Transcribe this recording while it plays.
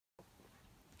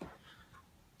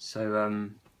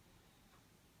So,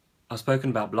 I've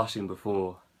spoken about blushing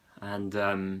before,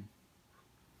 and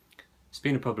it's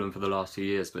been a problem for the last few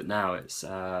years, but now it's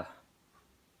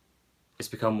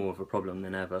become more of a problem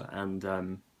than ever. And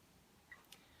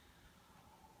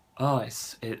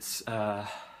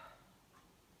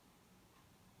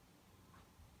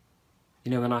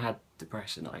you know, when I had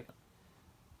depression, I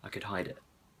could hide it.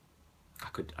 I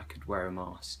could wear a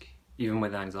mask, even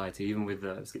with anxiety, even with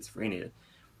schizophrenia.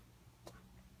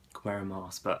 I could wear a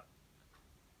mask, but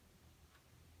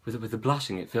with the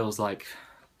blushing, it feels like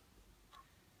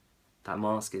that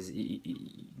mask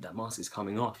is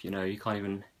coming off. You know, you can't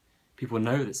even. People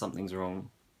know that something's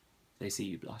wrong. They see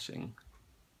you blushing,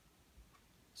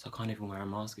 so I can't even wear a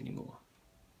mask anymore.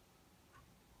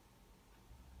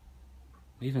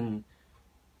 I'm even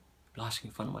blushing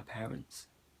in front of my parents.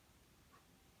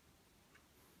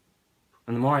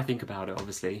 And the more I think about it,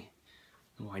 obviously,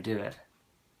 the more I do it.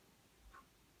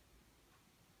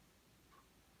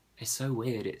 It's so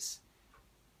weird. It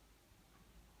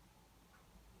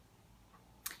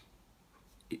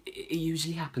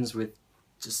usually happens with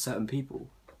just certain people.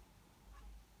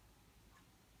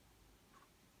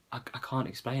 I can't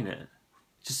explain it.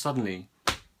 Just suddenly,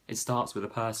 it starts with a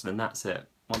person and that's it.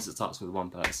 Once it starts with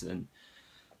one person,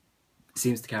 it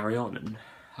seems to carry on, and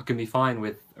I can be fine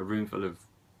with a room full of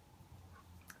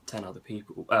 10 other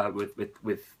people.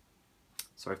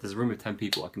 Sorry, if there's a room of 10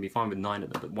 people, I can be fine with 9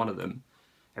 of them, but one of them,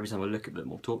 every time I look at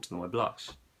them or talk to them, I blush.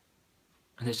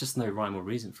 And there's just no rhyme or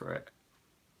reason for it.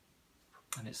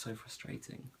 And it's so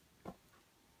frustrating.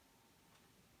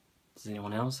 Does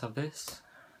anyone else have this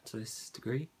to this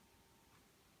degree?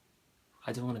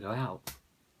 I don't want to go out,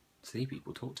 see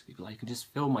people, talk to people. I can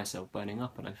just feel myself burning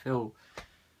up and I feel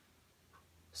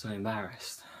so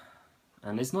embarrassed.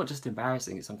 And it's not just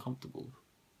embarrassing, it's uncomfortable.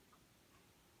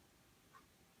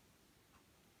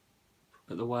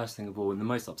 But the worst thing of all, and the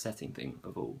most upsetting thing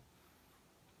of all,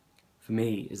 for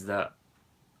me, is that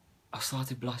I've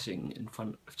started blushing in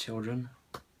front of children.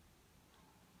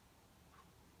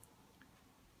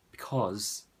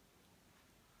 Because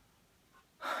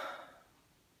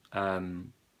a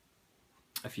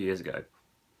few years ago,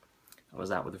 I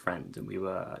was out with a friend and we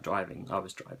were driving. I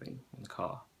was driving in the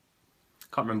car. I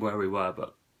can't remember where we were,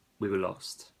 but we were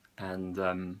lost. And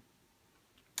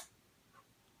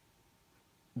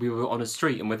we were on a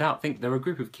street, and there were a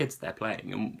group of kids there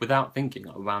playing, and without thinking,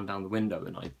 I wound down the window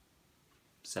and I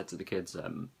said to the kids,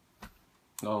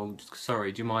 "Oh,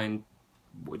 sorry, do you mind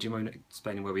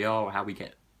explaining where we are or how we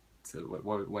get to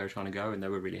where we're trying to go?" And they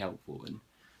were really helpful and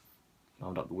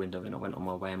wound up the window, and I went on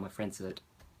my way. And my friend said,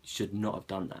 "You should not have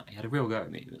done that." He had a real go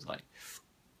at me. He was like,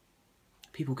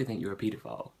 "People could think you're a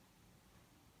paedophile."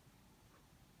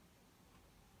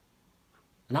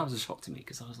 And that was a shock to me,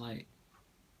 because I was like,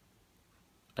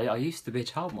 I used to be a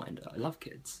childminder. I love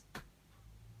kids.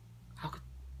 How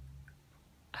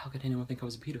could anyone think I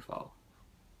was a paedophile?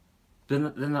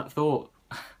 Then that thought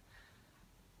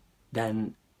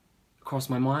then crossed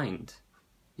my mind.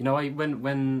 You know,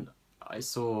 when I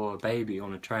saw a baby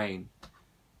on a train,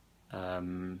 I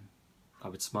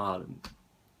would smile and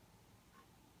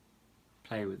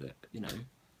play with it, you know.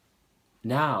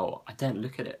 Now, I don't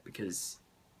look at it because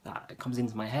it comes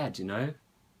into my head, you know.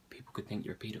 People could think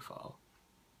you're a paedophile.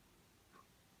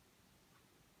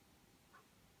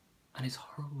 And it's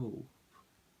horrible.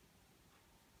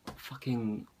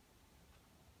 Fucking...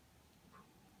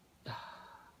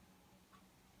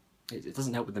 It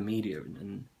doesn't help with the media,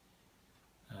 and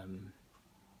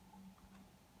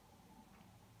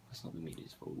it's not the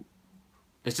media's fault.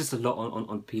 There's just a lot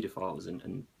on paedophiles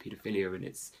and paedophilia, and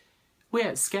it's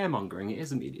scaremongering. It is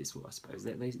the media's fault, I suppose.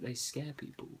 They scare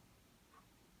people.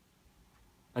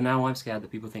 And now I'm scared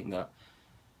that people think that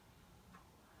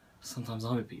sometimes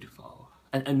I'm a paedophile.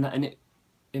 And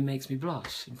it makes me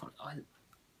blush. In front,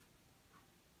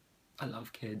 I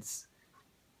love kids.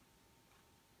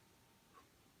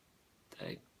 As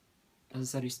I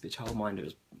said, I used to be a childminder. It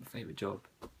was my favourite job.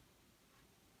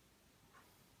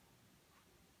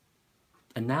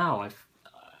 And now I've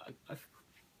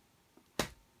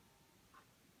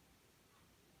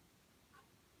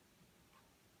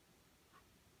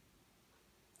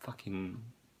fucking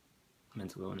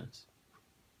mental illness.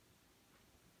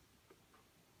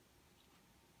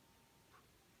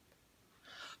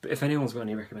 But if anyone's got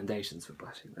any recommendations for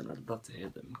blushing, then I'd love to hear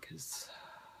them, because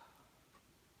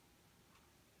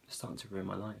it's starting to ruin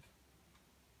my life.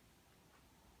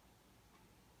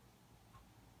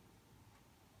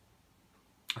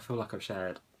 I feel like I've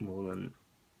shared more than,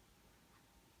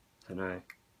 I don't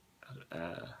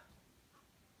know,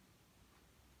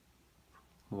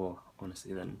 more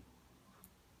honestly than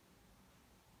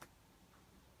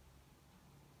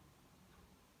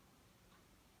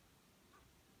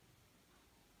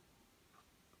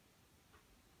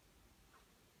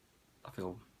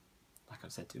feel like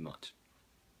I've said too much.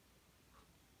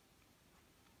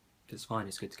 It's fine,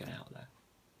 it's good to get out there.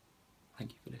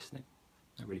 Thank you for listening.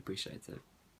 I really appreciate it.